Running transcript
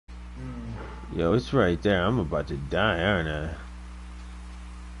Yo, it's right there. I'm about to die, aren't I?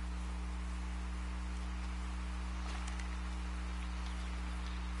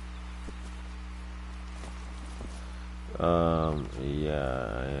 Yeah,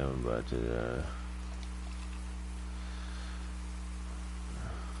 I am about to die.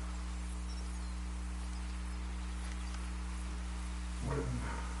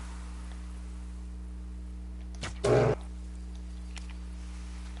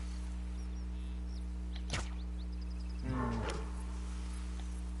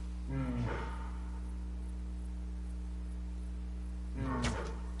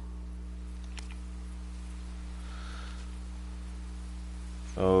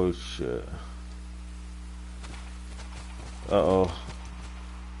 Oh shit. Uh-oh.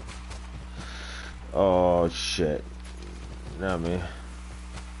 Oh shit. Not me.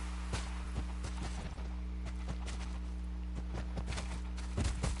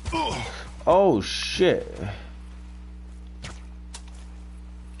 Oh shit.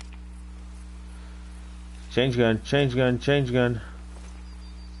 Change gun, change gun, change gun.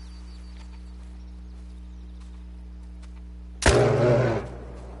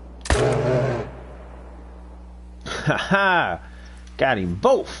 Haha! Got him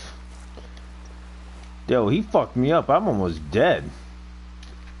both! Yo, he fucked me up. I'm almost dead.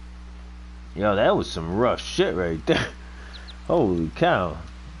 Yo, that was some rough shit right there. Holy cow.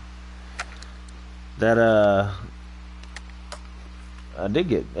 That, I did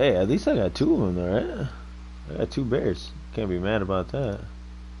get... Hey, at least I got 2 of them though, right? I got 2 bears. Can't be mad about that.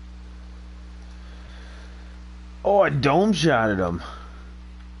 Oh, I dome shotted him.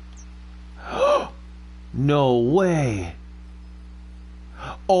 No way.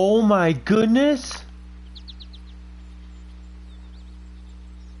 Oh my goodness.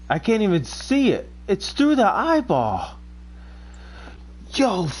 I can't even see it. It's through the eyeball.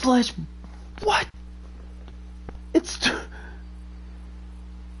 Yo, flesh. What? It's...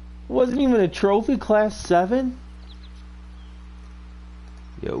 Wasn't even a trophy class 7?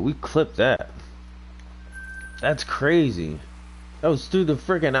 Yo, we clipped that. That's crazy. That was through the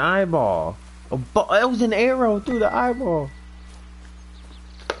freaking eyeball. That was an arrow through the eyeball.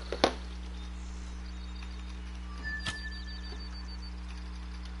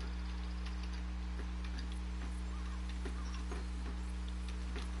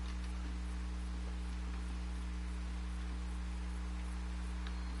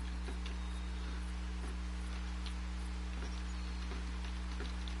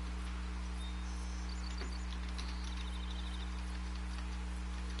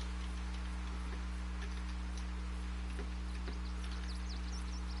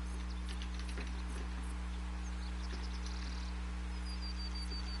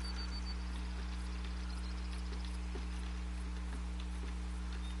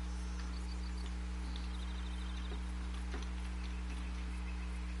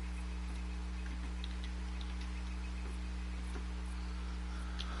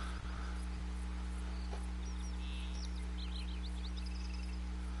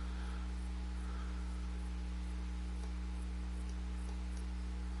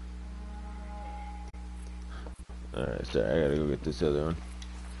 Alright, sorry, I gotta go get this other one.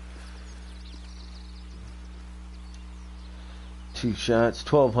 2 shots,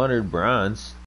 1200 bronze.